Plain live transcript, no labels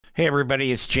Hey,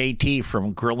 everybody, it's JT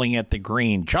from Grilling at the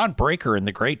Green. John Breaker and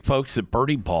the great folks at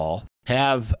Birdie Ball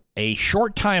have a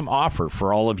short time offer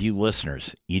for all of you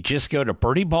listeners. You just go to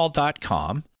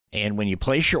birdieball.com, and when you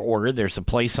place your order, there's a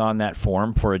place on that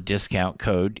form for a discount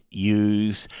code.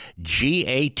 Use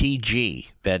GATG.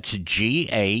 That's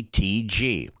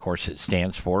GATG. Of course, it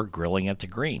stands for Grilling at the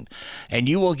Green. And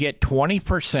you will get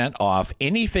 20% off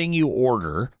anything you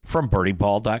order from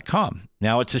birdieball.com.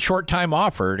 Now, it's a short-time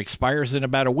offer. It expires in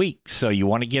about a week, so you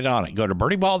want to get on it. Go to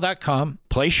birdieball.com,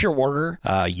 place your order,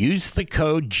 use the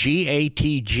code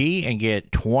GATG, and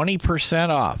get 20%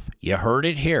 off. You heard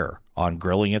it here on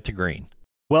Grilling at the Green.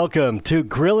 Welcome to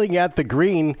Grilling at the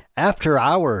Green After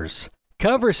Hours,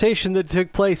 conversation that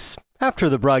took place after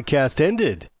the broadcast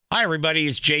ended. Hi, everybody.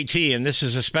 It's JT, and this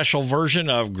is a special version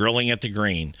of Grilling at the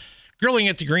Green. Grilling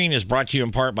at the Green is brought to you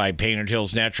in part by Painted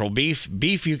Hills Natural Beef.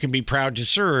 Beef you can be proud to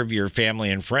serve your family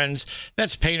and friends.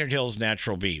 That's Painted Hills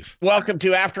Natural Beef. Welcome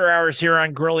to After Hours here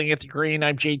on Grilling at the Green.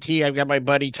 I'm JT. I've got my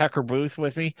buddy Tucker Booth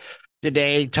with me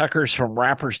today. Tucker's from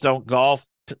Rappers Don't Golf.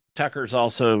 Tucker's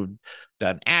also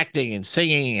done acting and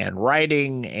singing and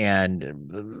writing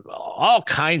and all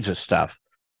kinds of stuff.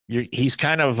 He's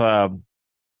kind of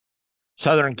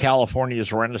Southern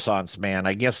California's Renaissance man.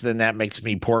 I guess then that makes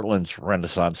me Portland's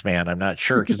Renaissance man. I'm not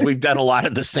sure because we've done a lot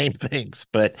of the same things.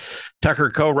 But Tucker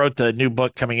co-wrote the new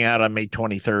book coming out on May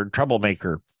 23rd,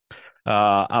 Troublemaker,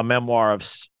 a memoir of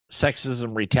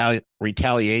sexism,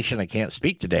 retaliation. I can't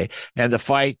speak today. And the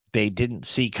fight they didn't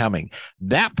see coming.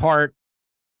 That part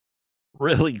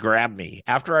really grabbed me.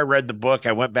 After I read the book,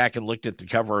 I went back and looked at the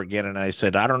cover again, and I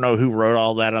said, I don't know who wrote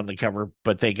all that on the cover,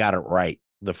 but they got it right.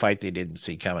 The fight they didn't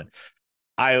see coming.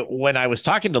 When I was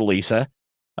talking to Lisa,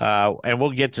 and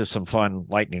we'll get to some fun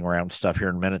lightning round stuff here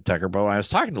in a minute, Tucker, but when I was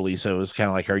talking to Lisa, it was kind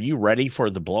of like, are you ready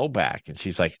for the blowback? And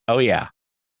she's like, oh, yeah,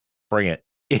 bring it.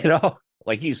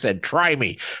 Like you said, try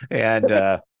me.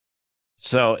 And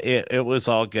so it was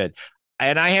all good.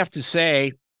 And I have to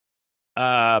say,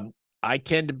 I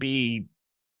tend to be,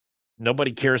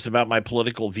 nobody cares about my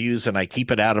political views and I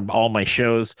keep it out of all my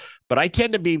shows, but I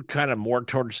tend to be kind of more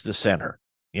towards the center,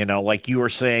 like you were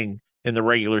saying in the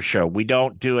regular show. We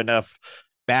don't do enough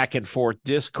back and forth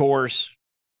discourse,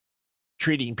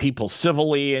 treating people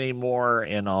civilly anymore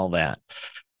and all that.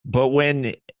 But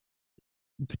when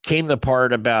came the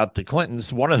part about the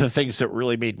Clintons, one of the things that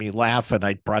really made me laugh, and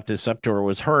I brought this up to her,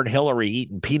 was her and Hillary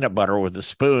eating peanut butter with a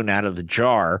spoon out of the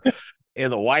jar in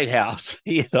the White House,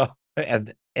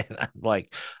 and I'm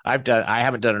like, I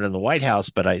haven't done it in the White House,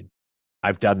 but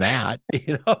I've done that,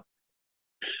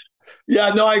 Yeah,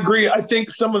 no, I agree. I think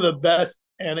some of the best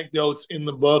anecdotes in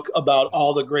the book about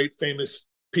all the great famous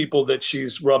people that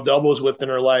she's rubbed elbows with in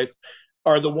her life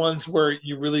are the ones where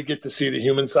you really get to see the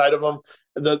human side of them.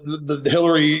 The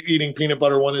Hillary eating peanut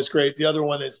butter one is great. The other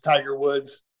one is Tiger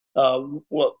Woods,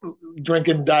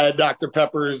 drinking Diet Dr.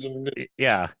 Peppers and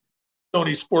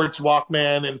Sony Sports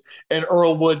Walkman and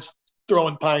Earl Woods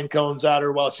throwing pine cones at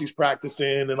her while she's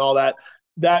practicing and all that.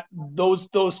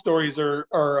 Those stories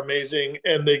are amazing,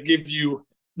 and they give you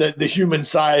the human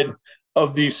side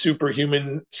of these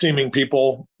superhuman seeming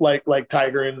people like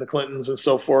Tiger and the Clintons and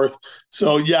so forth.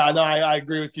 So yeah, no, I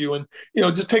agree with you. And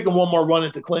just taking one more run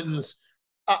at the Clintons,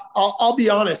 I'll be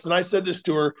honest, and I said this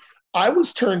to her, I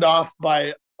was turned off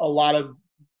by a lot of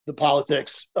the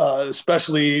politics,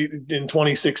 especially in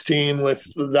 2016 with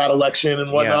that election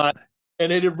and whatnot. Yeah.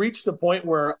 And it had reached the point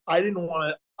where I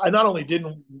not only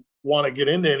didn't want to get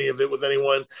into any of it with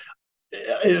anyone,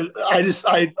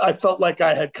 I felt like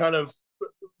I had kind of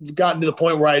gotten to the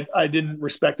point where I didn't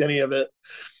respect any of it.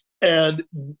 And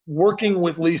working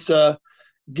with Lisa,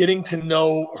 getting to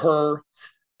know her,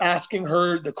 asking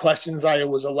her the questions I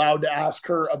was allowed to ask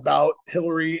her about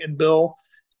Hillary and Bill,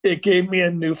 it gave me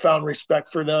a newfound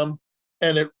respect for them,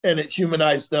 and it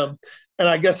humanized them. And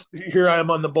I guess here I am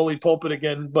on the bully pulpit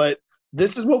again, but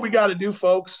this is what we got to do,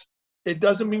 folks. It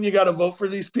doesn't mean you got to vote for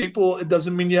these people. It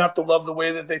doesn't mean you have to love the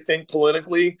way that they think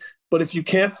politically. But if you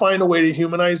can't find a way to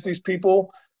humanize these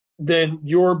people, then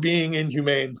you're being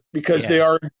inhumane, because they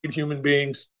are human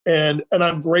beings. And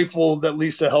I'm grateful that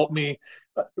Lisa helped me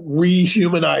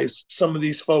rehumanize some of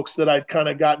these folks that I'd kind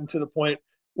of gotten to the point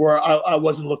where I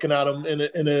wasn't looking at them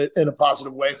in a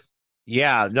positive way.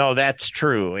 Yeah, no, that's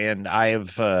true. And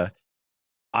I've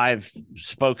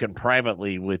spoken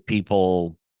privately with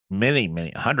people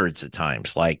many hundreds of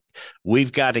times. Like,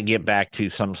 we've got to get back to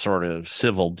some sort of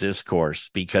civil discourse,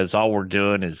 because all we're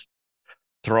doing is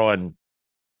throwing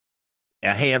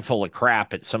a handful of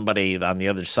crap at somebody on the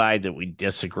other side that we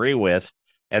disagree with,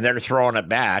 and they're throwing it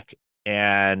back.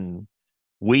 And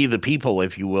we, the people,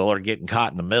 if you will, are getting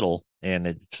caught in the middle, and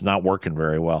it's not working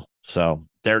very well. So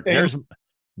there's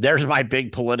my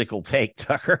big political take,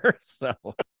 Tucker. So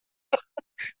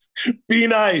be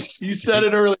nice. You said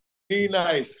it earlier. Be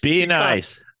nice. be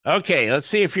nice. Okay, let's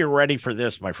see if you're ready for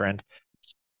this, my friend.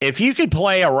 If you could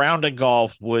play a round of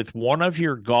golf with one of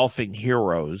your golfing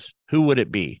heroes, who would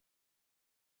it be?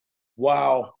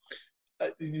 Wow.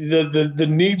 The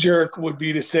knee jerk would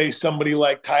be to say somebody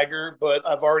like Tiger, but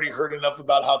I've already heard enough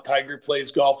about how Tiger plays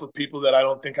golf with people that I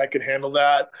don't think I could handle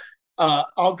that.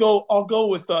 I'll go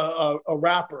with a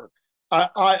rapper.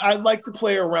 I'd like to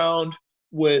play around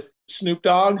with Snoop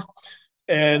Dogg,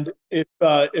 and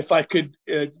if I could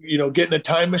get in a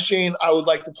time machine, I would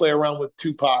like to play around with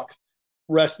Tupac.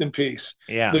 Rest in peace.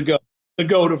 Yeah, the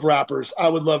goat of rappers. I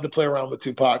would love to play around with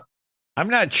Tupac. I'm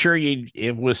not sure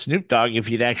with Snoop Dogg if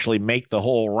you'd actually make the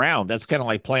whole round. That's kind of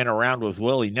like playing around with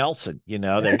Willie Nelson.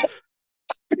 They're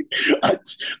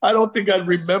I don't think I'd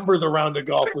remember the round of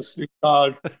golf with Snoop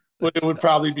Dogg, but it would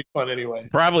probably be fun anyway.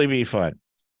 Probably be fun.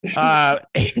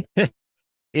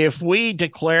 If we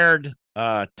declared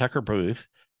Tucker Booth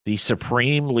the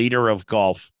supreme leader of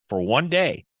golf for one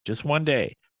day, just one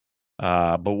day,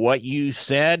 but what you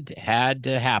said had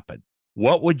to happen,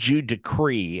 what would you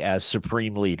decree as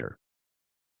supreme leader?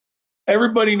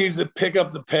 Everybody needs to pick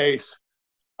up the pace.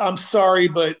 I'm sorry,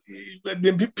 but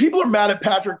people are mad at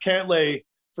Patrick Cantlay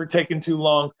for taking too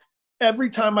long.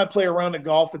 Every time I play around a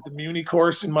golf at the Muni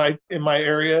course in my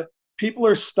area, people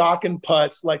are stocking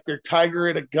putts like they're Tiger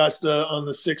at Augusta on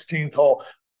the 16th hole.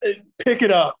 Pick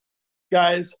it up,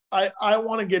 guys. I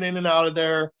want to get in and out of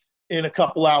there in a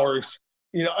couple hours.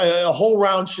 A whole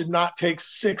round should not take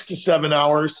 6 to 7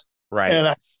 hours. Right. And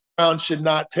a round should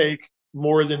not take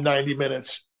more than 90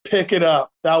 minutes. Pick it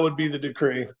up. That would be the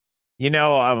decree.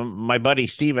 My buddy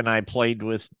Steve and I played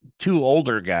with two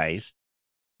older guys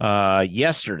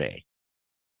yesterday.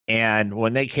 And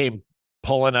when they came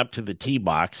pulling up to the tee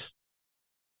box,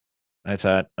 I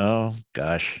thought, oh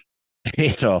gosh,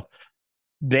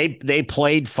 they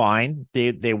played fine.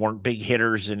 They weren't big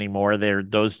hitters anymore.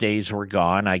 Those days were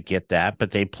gone. I get that,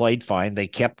 but they played fine. They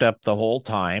kept up the whole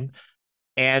time.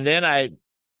 And then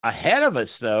ahead of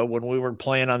us, though, when we were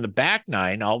playing on the back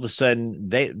nine, all of a sudden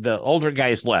the older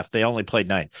guys left. They only played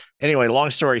 9. Anyway,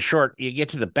 long story short, you get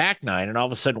to the back nine, and all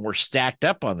of a sudden we're stacked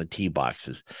up on the tee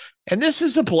boxes. And this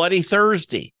is a bloody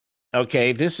Thursday.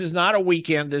 Okay, this is not a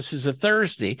weekend. This is a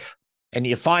Thursday. And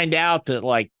you find out that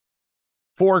like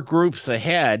 4 groups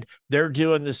ahead, they're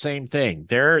doing the same thing.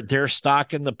 They're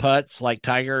stocking the putts like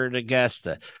Tiger at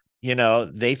Augusta.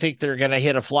 They think they're going to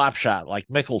hit a flop shot like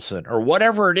Mickelson or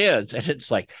whatever it is. And it's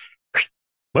like,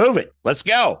 move it. Let's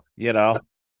go.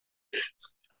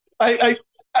 I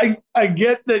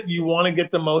get that you want to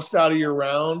get the most out of your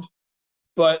round,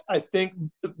 but I think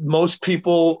most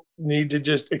people need to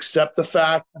just accept the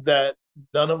fact that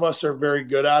none of us are very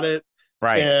good at it.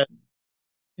 Right. And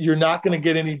you're not going to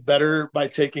get any better by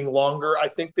taking longer. I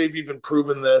think they've even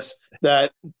proven this,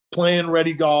 that playing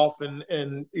ready golf and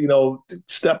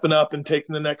stepping up and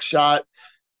taking the next shot,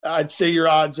 I'd say your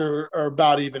odds are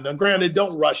about even. Now, granted,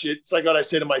 don't rush it. It's like what I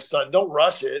say to my son: don't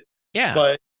rush it.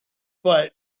 Yeah.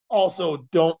 But also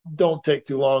don't take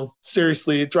too long.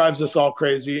 Seriously, it drives us all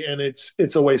crazy, and it's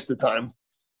a waste of time.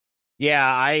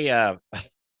 Yeah, I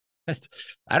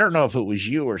don't know if it was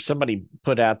you or somebody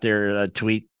put out there a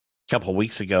tweet a couple of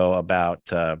weeks ago about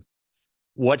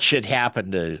what should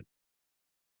happen to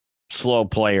slow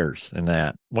players and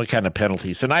that, what kind of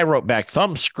penalties. And I wrote back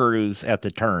thumb screws at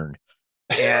the turn.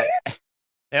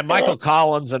 And Michael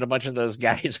Collins and a bunch of those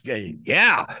guys go,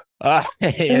 yeah.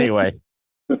 Anyway,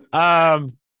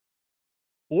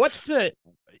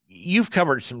 you've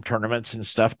covered some tournaments and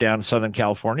stuff down in Southern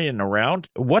California and around.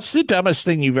 What's the dumbest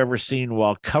thing you've ever seen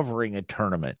while covering a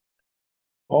tournament?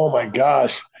 Oh my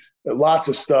gosh. Lots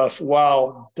of stuff.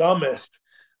 Wow. Dumbest.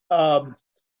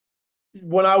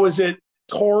 When I was at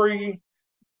Torrey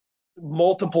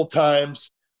multiple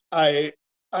times, I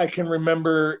can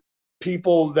remember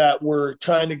people that were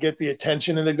trying to get the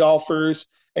attention of the golfers.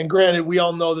 And granted, we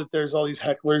all know that there's all these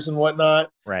hecklers and whatnot.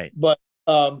 Right. But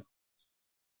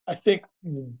I think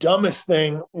the dumbest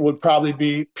thing would probably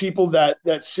be people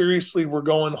that seriously were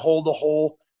going hole to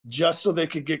hole just so they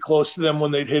could get close to them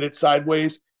when they'd hit it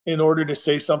sideways in order to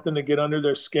say something to get under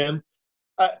their skin.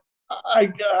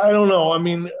 I don't know. I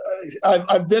mean,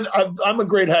 I'm a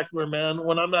great heckler, man.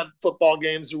 When I'm at football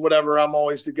games or whatever, I'm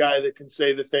always the guy that can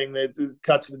say the thing that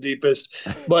cuts the deepest.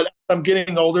 But I'm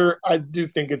getting older. I do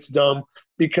think it's dumb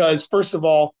because, first of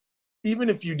all, even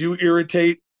if you do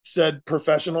irritate said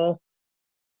professional,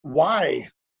 why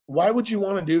would you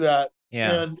want to do that?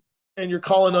 Yeah. And you're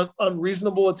calling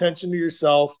unreasonable attention to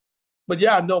yourself. But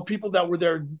yeah, no, people that were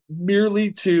there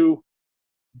merely to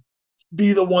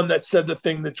be the one that said the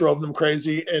thing that drove them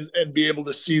crazy, and be able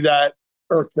to see that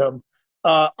irk them.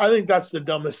 I think that's the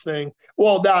dumbest thing.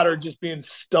 Well, that or just being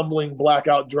stumbling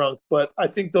blackout drunk. But I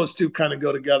think those two kind of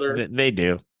go together. They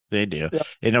do. They do. Yeah.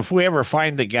 And if we ever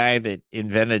find the guy that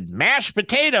invented mashed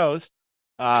potatoes,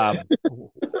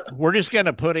 we're just going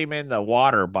to put him in the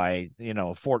water by,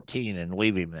 14 and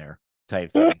leave him there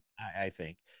type thing, I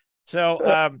think.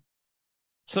 So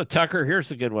Tucker, here's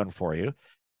a good one for you.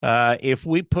 If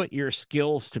we put your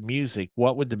skills to music,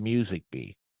 what would the music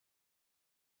be?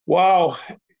 Wow.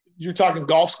 You're talking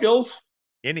golf skills?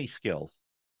 Any skills,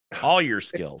 all your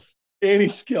skills. Any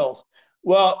skills.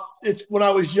 Well, it's when I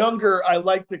was younger, I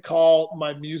like to call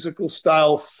my musical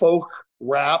style folk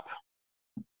rap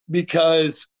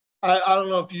because I don't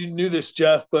know if you knew this,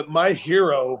 Jeff, but my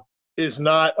hero is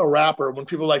not a rapper. When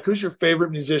people are like, who's your favorite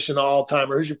musician of all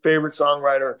time, or who's your favorite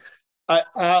songwriter?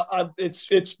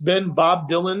 It's been Bob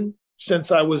Dylan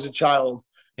since I was a child.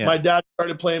 Yeah. My dad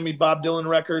started playing me Bob Dylan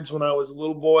records when I was a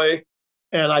little boy.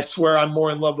 And I swear I'm more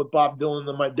in love with Bob Dylan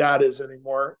than my dad is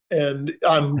anymore. And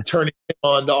I'm turning him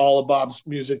on to all of Bob's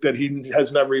music that he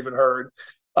has never even heard.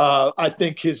 I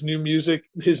think his new music,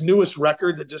 his newest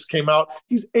record that just came out,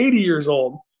 he's 80 years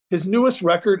old. His newest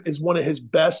record is one of his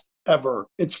best ever.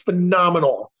 It's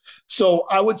phenomenal. So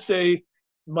I would say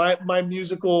my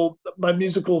musical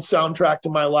soundtrack to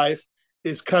my life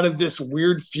is kind of this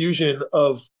weird fusion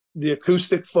of the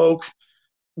acoustic folk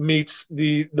meets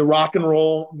the rock and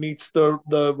roll meets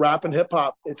the rap and hip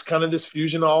hop. It's kind of this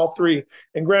fusion of all three.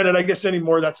 And granted, I guess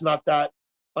anymore that's not that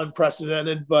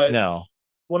unprecedented, but no.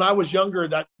 When I was younger,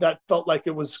 that felt like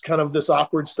it was kind of this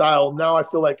awkward style. Now I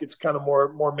feel like it's kind of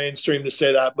more mainstream to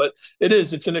say that, but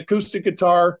it's an acoustic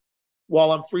guitar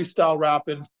while I'm freestyle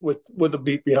rapping with a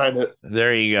beat behind it.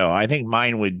 There you go. I think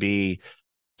mine would be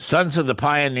Sons of the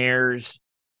Pioneers,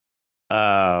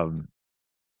 Dean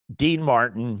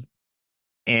Martin,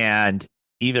 and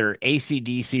either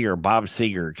AC/DC or Bob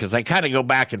Seger, because I kind of go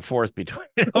back and forth between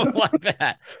them like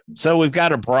that. So we've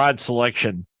got a broad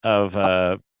selection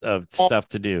of stuff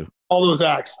to do. All those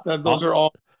acts, those are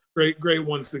all great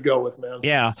ones to go with, man.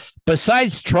 Yeah.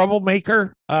 Besides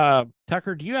Troublemaker,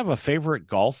 Tucker, do you have a favorite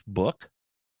golf book?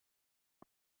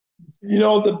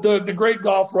 The great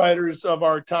golf writers of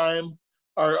our time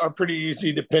are pretty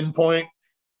easy to pinpoint.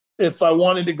 If I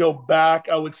wanted to go back,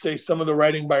 I would say some of the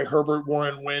writing by Herbert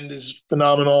Warren Wind is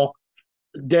phenomenal.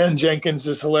 Dan Jenkins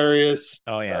is hilarious.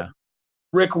 Oh, yeah.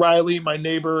 Rick Riley, my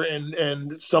neighbor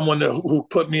and someone who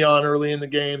put me on early in the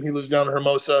game. He lives down in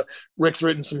Hermosa. Rick's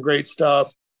written some great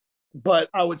stuff. But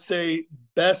I would say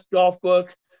best golf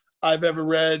book I've ever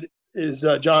read is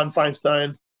John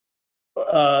Feinstein,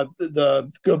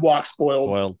 the Good Walk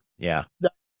Spoiled. Yeah.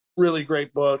 That's a really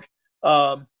great book.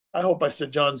 I hope I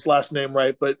said John's last name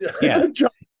right, but yeah.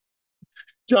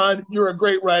 John, you're a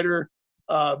great writer.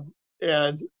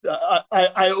 And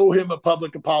I owe him a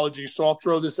public apology. So I'll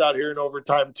throw this out here in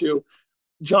overtime too.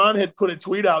 John had put a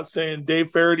tweet out saying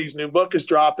Dave Faraday's new book is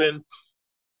dropping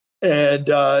and,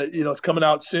 it's coming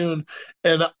out soon.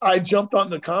 And I jumped on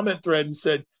the comment thread and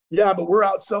said, yeah, but we're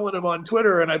outselling him on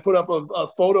Twitter. And I put up a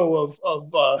photo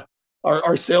of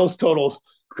our sales totals.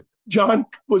 John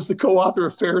was the co-author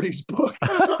of Faraday's book.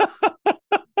 I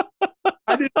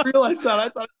didn't realize that. I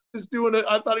thought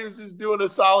he was just doing a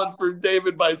solid for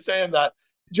David by saying that.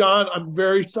 John, I'm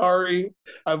very sorry.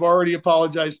 I've already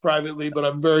apologized privately, but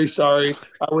I'm very sorry.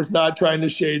 I was not trying to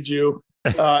shade you.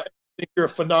 I think you're a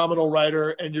phenomenal writer,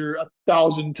 and you're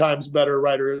 1,000 times better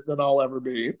writer than I'll ever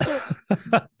be.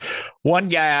 One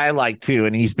guy I like too,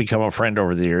 and he's become a friend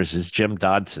over the years, is Jim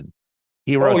Dodson.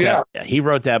 He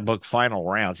wrote that book, Final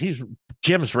Rounds.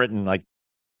 Jim's written like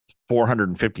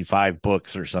 455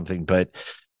 books or something, but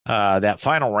that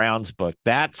Final Rounds book,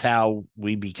 that's how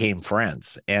we became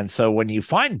friends. And so when you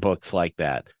find books like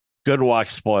that, Good Walk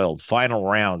Spoiled, Final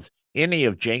Rounds, any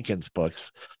of Jenkins'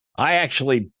 books, I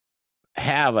actually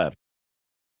have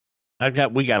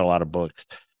we got a lot of books,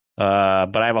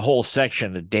 but I have a whole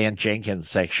section, the Dan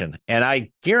Jenkins section. And I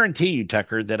guarantee you,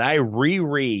 Tucker, that I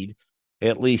reread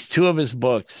at least 2 of his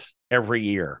books every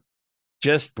year.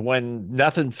 Just when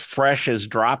nothing fresh is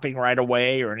dropping right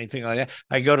away or anything like that,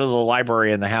 I go to the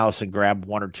library in the house and grab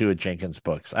 1 or 2 of Jenkins'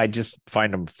 books. I just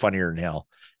find them funnier than hell.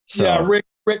 So, yeah,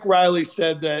 Rick Riley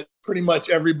said that pretty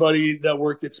much everybody that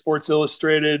worked at Sports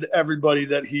Illustrated, everybody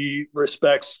that he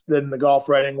respects in the golf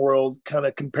writing world kind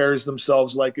of compares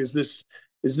themselves like, is this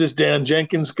Dan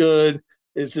Jenkins good?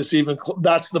 Is this even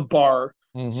that's the bar.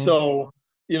 Mm-hmm. So,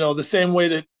 the same way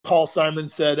that Paul Simon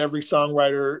said every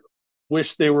songwriter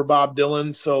wished they were Bob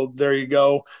Dylan. So there you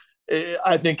go.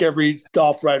 I think every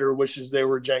golf writer wishes they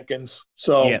were Jenkins. Yeah,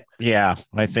 So yeah,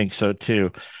 I think so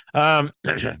too. Um,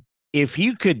 if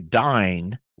you could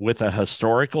dine with a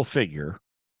historical figure,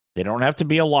 they don't have to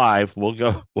be alive. We'll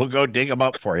go dig them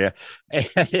up for you. And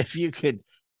if you could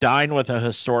dine with a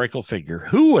historical figure,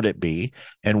 who would it be,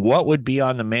 and what would be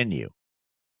on the menu?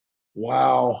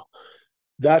 wow,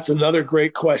 that's another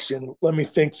great question. Let me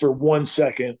think for 1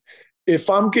 second. If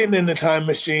I'm getting in the time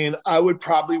machine, I would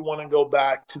probably want to go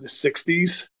back to the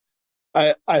 60s.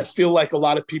 I feel like a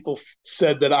lot of people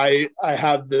said that I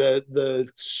have the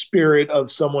spirit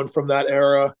of someone from that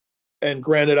era. And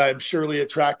granted, I'm surely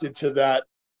attracted to that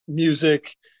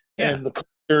music Yeah, and the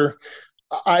culture.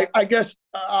 I guess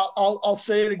I'll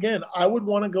say it again. I would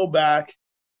want to go back.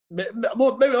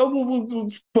 Well, maybe we'll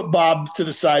put Bob to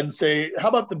the side and say, how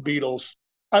about the Beatles?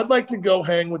 I'd like to go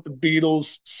hang with the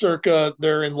Beatles circa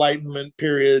their Enlightenment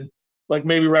period, like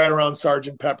maybe right around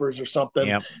Sergeant Pepper's or something.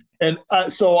 yeah. And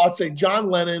so I'd say John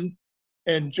Lennon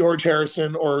and George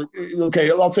Harrison, or okay,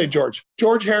 I'll say George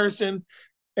Harrison.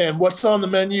 And what's on the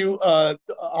menu?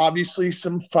 Obviously,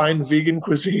 some fine vegan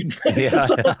cuisine. Yeah.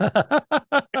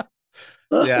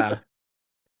 Yeah.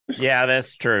 Yeah,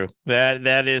 that's true.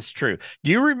 That is true.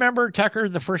 Do you remember, Tucker,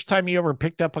 the first time you ever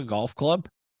picked up a golf club?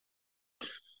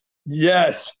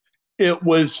 Yes, it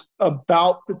was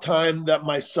about the time that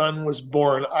my son was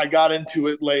born. I got into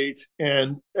it late,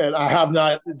 and I have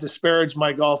not disparaged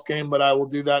my golf game, but I will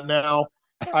do that now.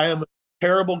 I am a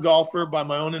terrible golfer by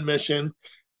my own admission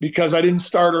because I didn't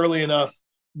start early enough.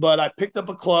 But I picked up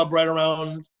a club right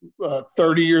around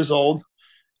 30 years old,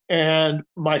 and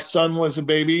my son was a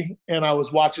baby, and I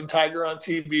was watching Tiger on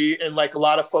TV. And like a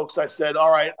lot of folks, I said,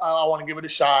 "All right, I want to give it a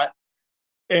shot."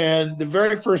 And the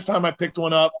very first time I picked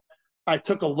one up, I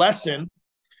took a lesson.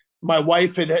 My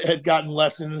wife had gotten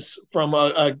lessons from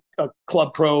a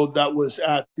club pro that was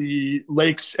at the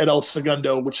lakes at El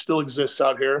Segundo, which still exists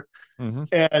out here. Mm-hmm.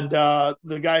 And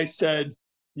the guy said,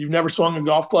 "You've never swung a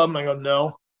golf club?" And I go,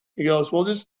 "No." He goes, "Well,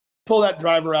 just pull that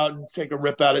driver out and take a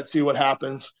rip at it, see what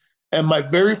happens." And my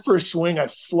very first swing, I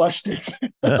flushed it.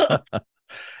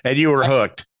 And you were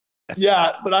hooked.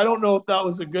 Yeah, but I don't know if that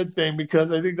was a good thing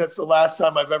because I think that's the last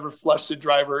time I've ever flushed a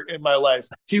driver in my life.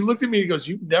 He looked at me, he goes,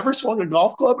 "You've never swung a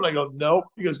golf club?" And I go, "Nope."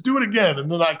 He goes, "Do it again." And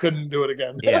then I couldn't do it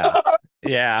again. Yeah.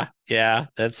 Yeah. Yeah.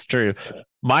 That's true.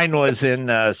 Mine was in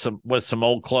some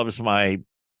old clubs my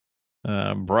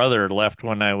brother left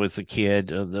when I was a kid.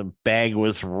 The bag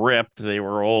was ripped. They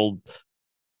were old,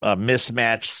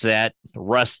 mismatched set,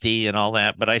 rusty, and all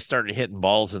that. But I started hitting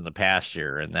balls in the past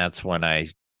year, and that's when I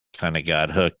kind of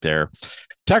got hooked there.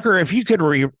 Tucker, if you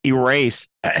could erase,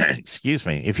 excuse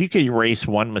me, if you could erase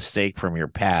one mistake from your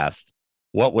past,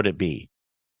 what would it be?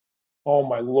 Oh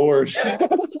my Lord.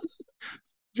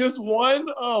 Just one?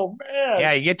 Oh man.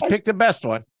 Yeah, you get to pick the best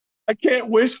one. I can't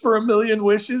wish for a million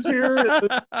wishes here.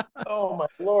 Oh my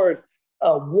Lord.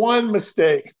 One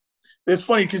mistake. It's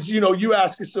funny because you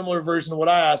ask a similar version of what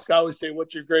I ask. I always say,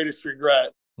 "What's your greatest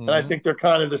regret?" And I Mhm. think they're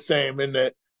kind of the same, isn't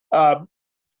it?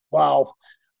 Wow.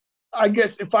 I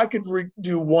guess if I could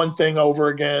do one thing over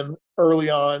again early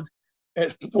on,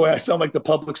 and boy, I sound like the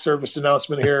public service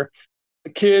announcement here.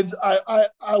 Kids, I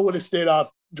would have stayed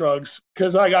off drugs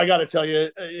because I got to tell you,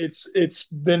 it's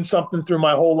been something through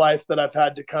my whole life that I've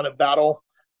had to kind of battle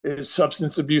is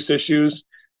substance abuse issues.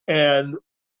 And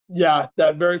yeah,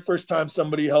 that very first time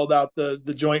somebody held out the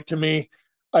joint to me,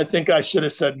 I think I should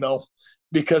have said no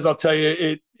because I'll tell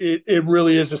you, it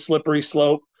really is a slippery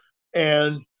slope.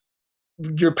 And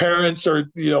your parents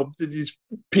or these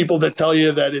people that tell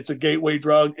you that it's a gateway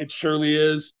drug, it surely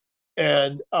is.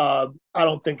 And I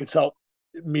don't think it's helped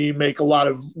me make a lot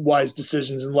of wise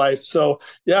decisions in life. So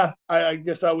yeah, I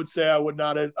guess I would say I would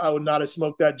not have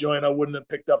smoked that joint. I wouldn't have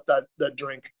picked up that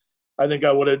drink. I think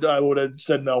I would have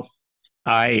said no.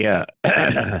 I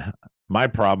my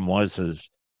problem was is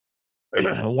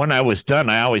when I was done,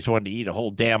 I always wanted to eat a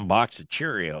whole damn box of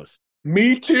Cheerios.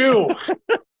 Me too.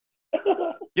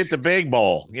 Get the big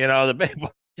bowl, the big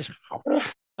bowl.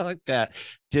 Like that.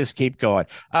 Just keep going.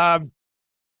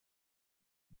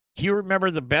 Do you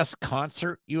remember the best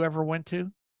concert you ever went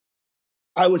to?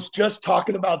 I was just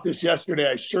talking about this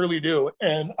yesterday. I surely do.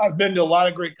 And I've been to a lot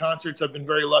of great concerts. I've been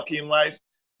very lucky in life.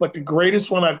 But the greatest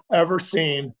one I've ever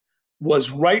seen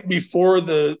was right before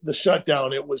the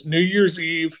shutdown. It was New Year's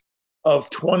Eve of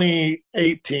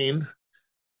 2018.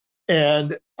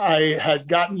 And I had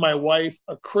gotten my wife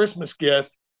a Christmas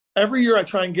gift. Every year I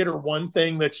try and get her one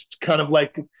thing that's kind of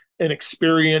like an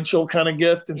experiential kind of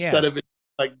gift Yeah. instead of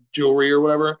like jewelry or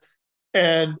whatever.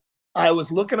 And I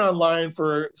was looking online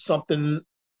for something,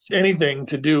 anything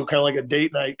to do, kind of like a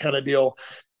date night kind of deal.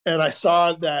 And I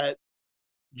saw that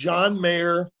John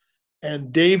Mayer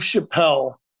and Dave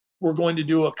Chappelle were going to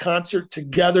do a concert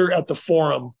together at the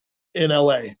Forum in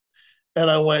LA. And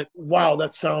I went, wow,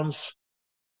 that sounds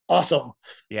awesome.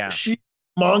 Yeah. She's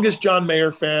a humongous John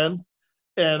Mayer fan,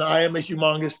 and I am a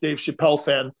humongous Dave Chappelle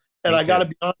fan. And Me I got to too.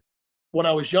 be honest, when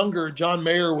I was younger, John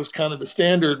Mayer was kind of the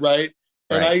standard, right?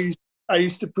 And Right. I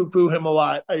used to poo poo him a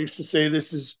lot. I used to say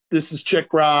this is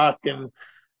chick rock, and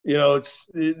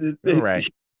Right.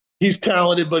 he's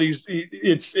talented, but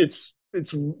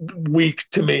it's weak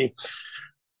to me.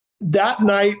 That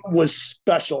night was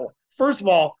special. First of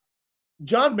all,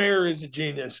 John Mayer is a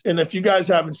genius. And if you guys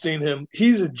haven't seen him,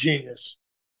 he's a genius.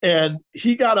 And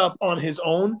he got up on his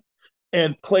own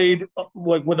and played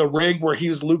like with a rig where he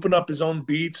was looping up his own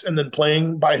beats and then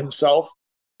playing by himself.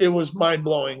 It was mind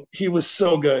blowing. He was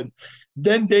so good.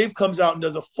 Then Dave comes out and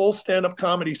does a full stand up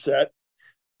comedy set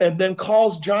and then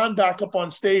calls John back up on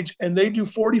stage. And they do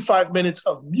 45 minutes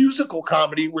of musical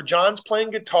comedy where John's playing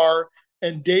guitar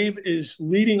and Dave is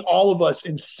leading all of us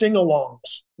in sing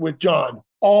alongs with John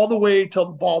all the way till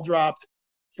the ball dropped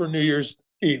for New Year's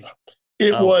Eve.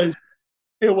 It Oh, was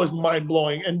it was mind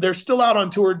blowing, and they're still out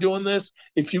on tour doing this.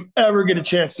 If you ever get a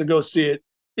chance to go see it,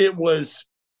 it was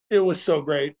so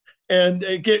great. And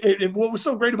what was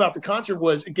so great about the concert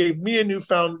was it gave me a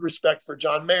newfound respect for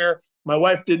John Mayer. My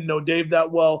wife didn't know Dave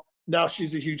that well. Now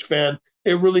she's a huge fan.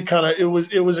 It really kind of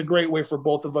it was a great way for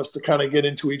both of us to kind of get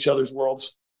into each other's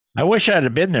worlds. I wish I'd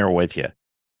have been there with you.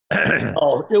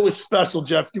 Oh, it was special,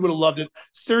 Jeff. You would have loved it.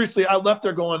 Seriously, I left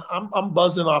there going, I'm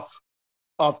buzzing off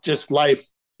just life.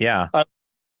 Yeah.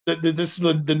 This is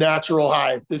the natural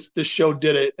high. This show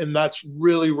did it, and that's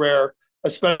really rare,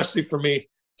 especially for me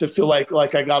to feel like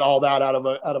I got all that out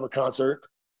of a concert.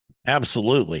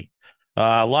 Absolutely.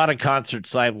 A lot of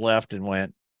concerts I've left and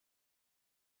went,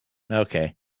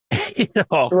 okay.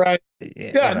 Right?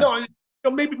 You Yeah. know. No.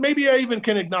 Maybe I even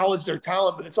can acknowledge their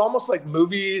talent, but it's almost like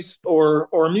movies or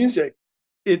music.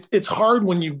 It's hard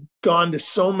when you've gone to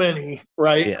so many,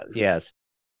 right? Yeah. Yes.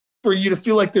 For you to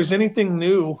feel like there's anything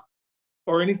new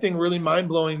or anything really mind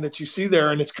blowing that you see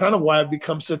there, and it's kind of why I've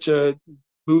become such a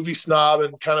movie snob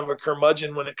and kind of a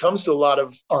curmudgeon when it comes to a lot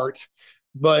of art.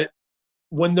 But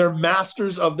when they're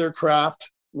masters of their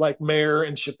craft, like Mayer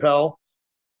and Chappelle,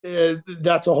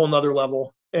 that's a whole nother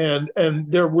level. And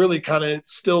they're really kind of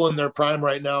still in their prime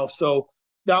right now. So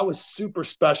that was super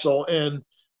special. And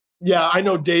yeah, I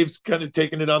know Dave's kind of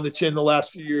taken it on the chin the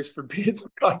last few years for being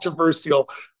controversial,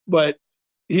 but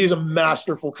he's a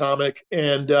masterful comic.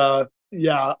 And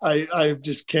yeah, I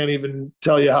just can't even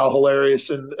tell you how hilarious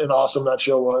and awesome that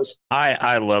show was.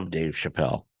 I love Dave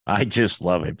Chappelle. I just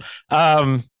love him.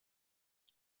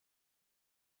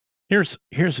 Here's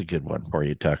a good one for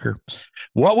you, Tucker.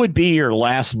 What would be your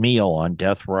last meal on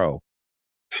death row?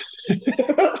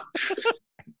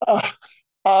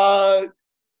 uh,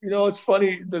 it's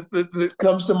funny that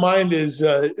comes to mind is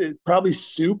probably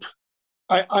soup.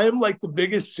 I am like the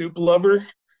biggest soup lover.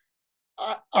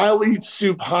 I'll eat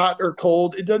soup hot or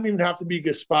cold. It doesn't even have to be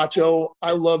gazpacho.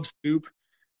 I love soup,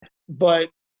 but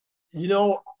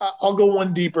I'll go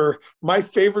one deeper. My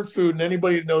favorite food, and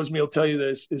anybody that knows me will tell you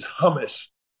this, is hummus.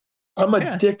 I'm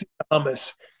addicted to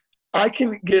hummus. I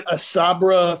can get a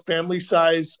Sabra family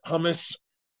size hummus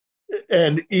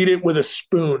and eat it with a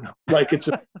spoon. Like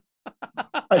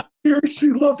I seriously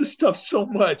love this stuff so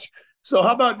much. So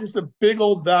how about just a big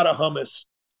old vat of hummus?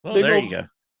 Well, Big there old, you go.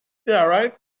 yeah,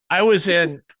 right? I was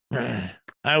in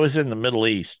the Middle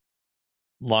East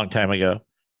a long time ago.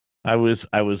 I was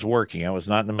working. I was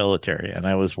not in the military, and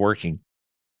I was working.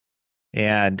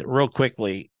 And real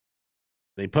quickly,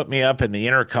 they put me up in the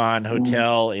Intercon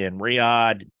Hotel in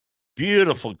Riyadh.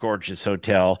 Beautiful, gorgeous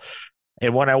hotel.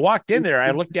 And when I walked in there,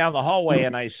 I looked down the hallway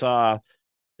and I saw,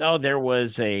 there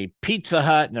was a Pizza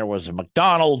Hut and there was a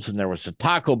McDonald's and there was a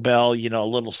Taco Bell,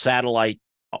 little satellite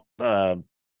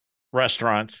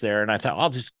restaurants there. And I thought, I'll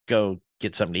just go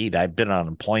get something to eat. I've been on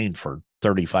a plane for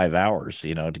 35 hours,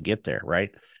 to get there,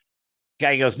 right?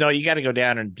 Guy goes, no, you got to go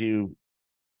down and do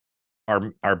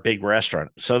our big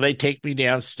restaurant. So they take me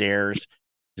downstairs,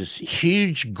 this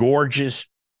huge, gorgeous,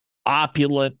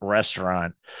 opulent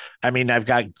restaurant. I mean, I've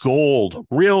got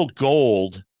real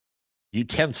gold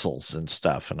utensils and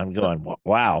stuff. And I'm going,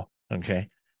 wow. Okay.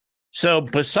 So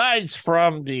besides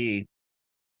from the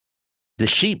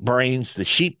sheep brains, the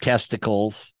sheep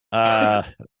testicles,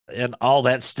 and all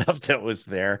that stuff that was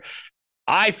there,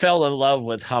 I fell in love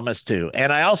with hummus too.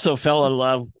 And I also fell in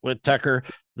love with, Tucker,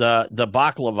 the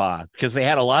baklava, because they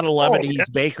had a lot of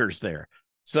Lebanese bakers there. Oh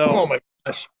So, my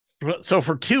gosh. so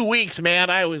for 2 weeks, man,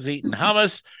 I was eating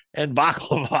hummus and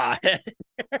baklava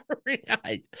every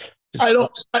night. I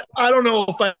don't know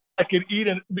if I could eat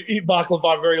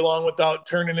baklava very long without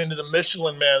turning into the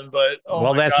Michelin Man, but oh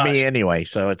Well, my that's gosh, me anyway,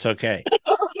 so it's okay.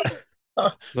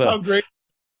 So how great!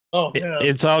 Oh man,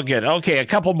 it's all good. Okay, a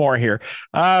couple more here.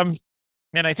 And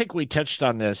I think we touched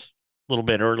on this a little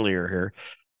bit earlier here.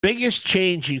 Biggest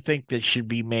change you think that should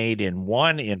be made in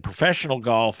one, in professional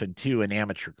golf, and two, in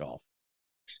amateur golf?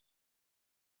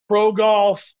 pro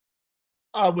golf.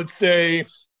 I would say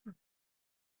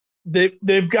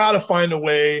they've got to find a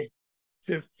way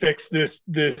to fix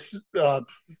Yeah.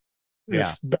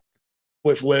 this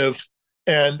with Live.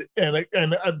 And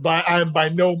I'm by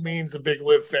no means a big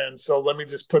Live fan, so let me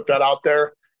just put that out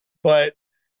there. But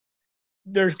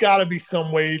there's got to be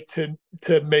some way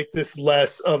to make this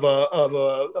less of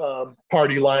a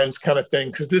party lines kind of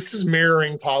thing, because this is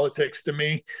mirroring politics to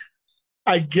me.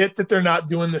 I get that they're not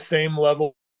doing the same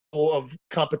level of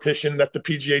competition that the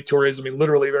PGA Tour is. I mean,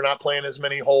 literally, they're not playing as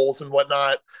many holes and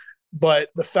whatnot. But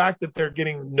the fact that they're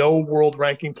getting no world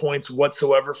ranking points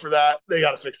whatsoever for that, they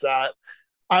got to fix that.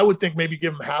 I would think maybe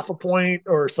give them half a point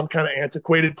or some kind of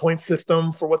antiquated point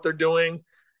system for what they're doing.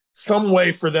 Some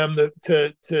way for them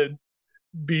to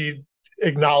be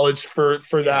acknowledged for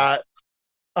that.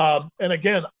 And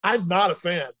again, I'm not a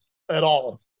fan at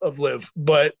all of Live,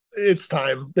 but it's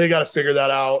time. They got to figure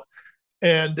that out.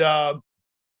 And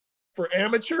for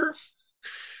amateur,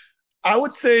 I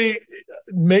would say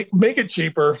make it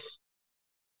cheaper.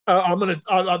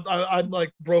 I'm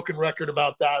like broken record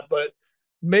about that, but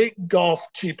make golf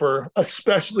cheaper,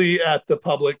 especially at the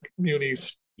public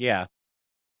munis. Yeah.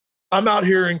 I'm out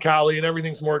here in Cali and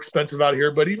everything's more expensive out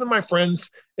here, but even my friends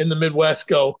in the Midwest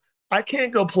go, I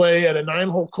can't go play at a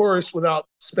 9-hole course without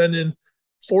spending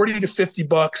 40 to 50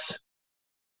 bucks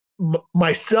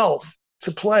myself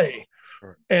to play.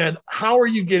 Sure. And how are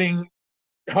you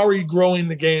growing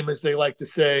the game, as they like to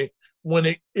say, when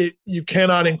you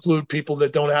cannot include people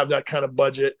that don't have that kind of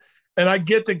budget? And I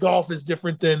get that golf is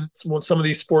different than some of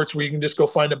these sports where you can just go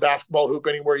find a basketball hoop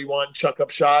anywhere you want and chuck up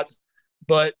shots.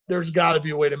 But there's got to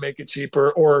be a way to make it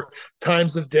cheaper, or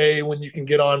times of day when you can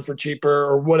get on for cheaper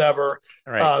or whatever.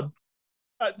 Right.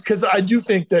 Because I do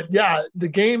think that, yeah, the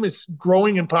game is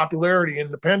growing in popularity,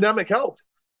 and the pandemic helped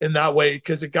in that way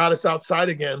because it got us outside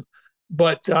again.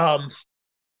 But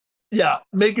yeah,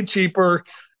 make it cheaper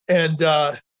and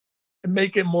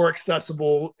make it more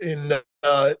accessible in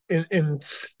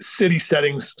city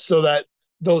settings so that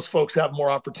those folks have more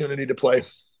opportunity to play.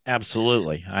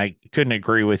 Absolutely. I couldn't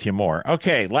agree with you more.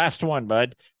 Okay, last one,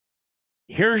 bud.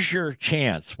 Here's your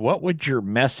chance. What would your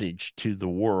message to the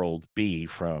world be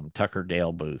from Tucker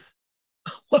Dale Booth?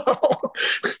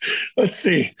 Let's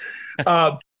see.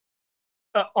 I'll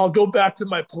go back to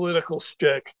my political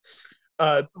shtick.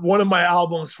 One of my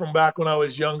albums from back when I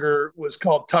was younger was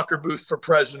called Tucker Booth for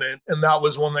President, and that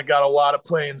was one that got a lot of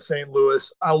play in St.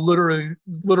 Louis. I'll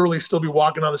literally still be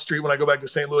walking on the street when I go back to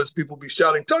St. Louis. People be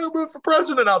shouting Tucker Booth for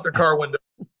President out their car window.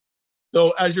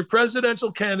 So as your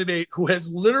presidential candidate who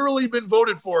has literally been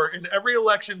voted for in every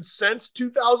election since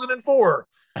 2004,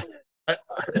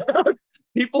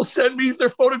 people send me their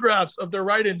photographs of their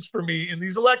write-ins for me in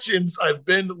these elections. I've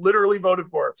been literally voted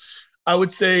for. I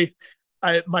would say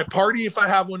my party, if I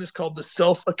have one, is called the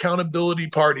Self Accountability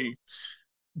Party.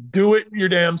 Do it your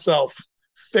damn self.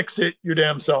 Fix it your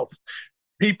damn self.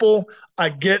 People, I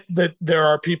get that there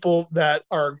are people that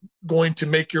are going to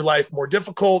make your life more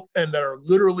difficult and that are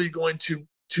literally going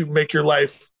to make your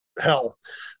life hell.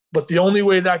 But the only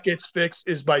way that gets fixed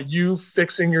is by you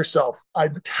fixing yourself.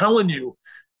 I'm telling you,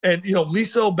 and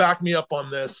Lisa will back me up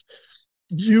on this.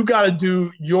 You got to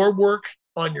do your work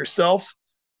on yourself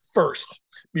first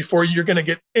before you're going to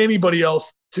get anybody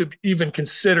else to even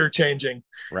consider changing.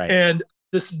 Right. And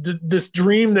this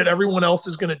dream that everyone else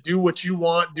is going to do what you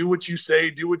want, do what you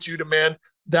say, do what you demand,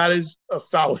 that is a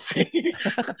fallacy.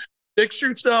 Fix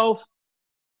yourself,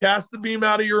 cast the beam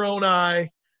out of your own eye,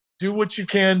 do what you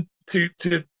can to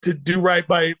do right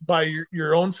by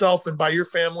your own self and by your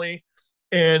family,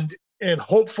 and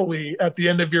hopefully at the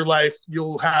end of your life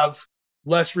you'll have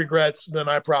less regrets than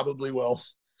I probably will.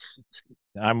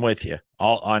 I'm with you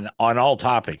on all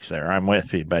topics there. I'm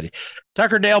with you, buddy.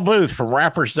 Tucker Dale Booth from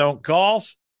Rappers Don't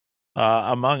Golf,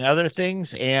 among other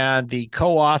things, and the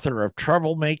co-author of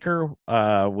Troublemaker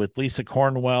with Lisa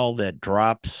Cornwell that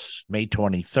drops May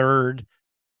 23rd.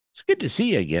 It's good to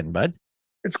see you again, bud.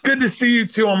 It's good to see you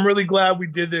too. I'm really glad we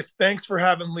did this. Thanks for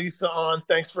having Lisa on.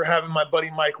 Thanks for having my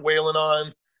buddy Mike Whalen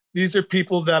on. These are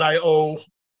people that I owe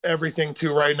everything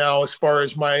to right now as far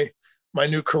as my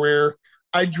new career.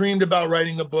 I dreamed about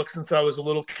writing a book since I was a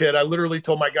little kid. I literally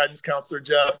told my guidance counselor,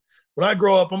 Jeff, when I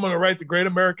grow up, I'm going to write the great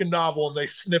American novel. And they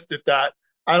sniffed at that.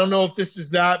 I don't know if this is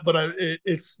that, but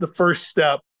it's the first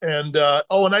step. And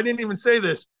and I didn't even say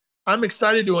this. I'm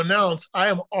excited to announce I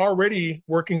am already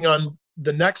working on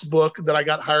the next book that I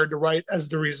got hired to write as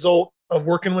the result of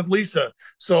working with Lisa.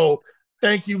 So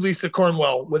thank you, Lisa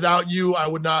Cornwell. Without you, I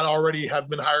would not already have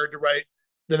been hired to write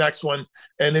the next one.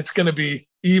 And it's going to be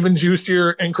even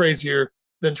juicier and crazier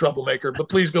than Troublemaker. But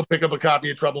please go pick up a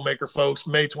copy of Troublemaker, folks.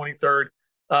 May 23rd.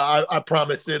 I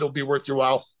promise it'll be worth your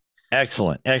while.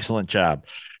 Excellent job.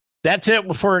 That's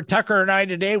it for Tucker and I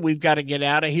today. We've got to get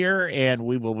out of here, and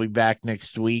we will be back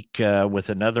next week with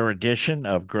another edition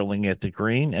of Grilling at the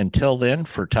Green. Until then,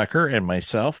 for Tucker and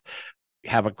myself,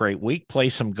 have a great week, play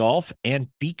some golf, and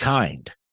be kind.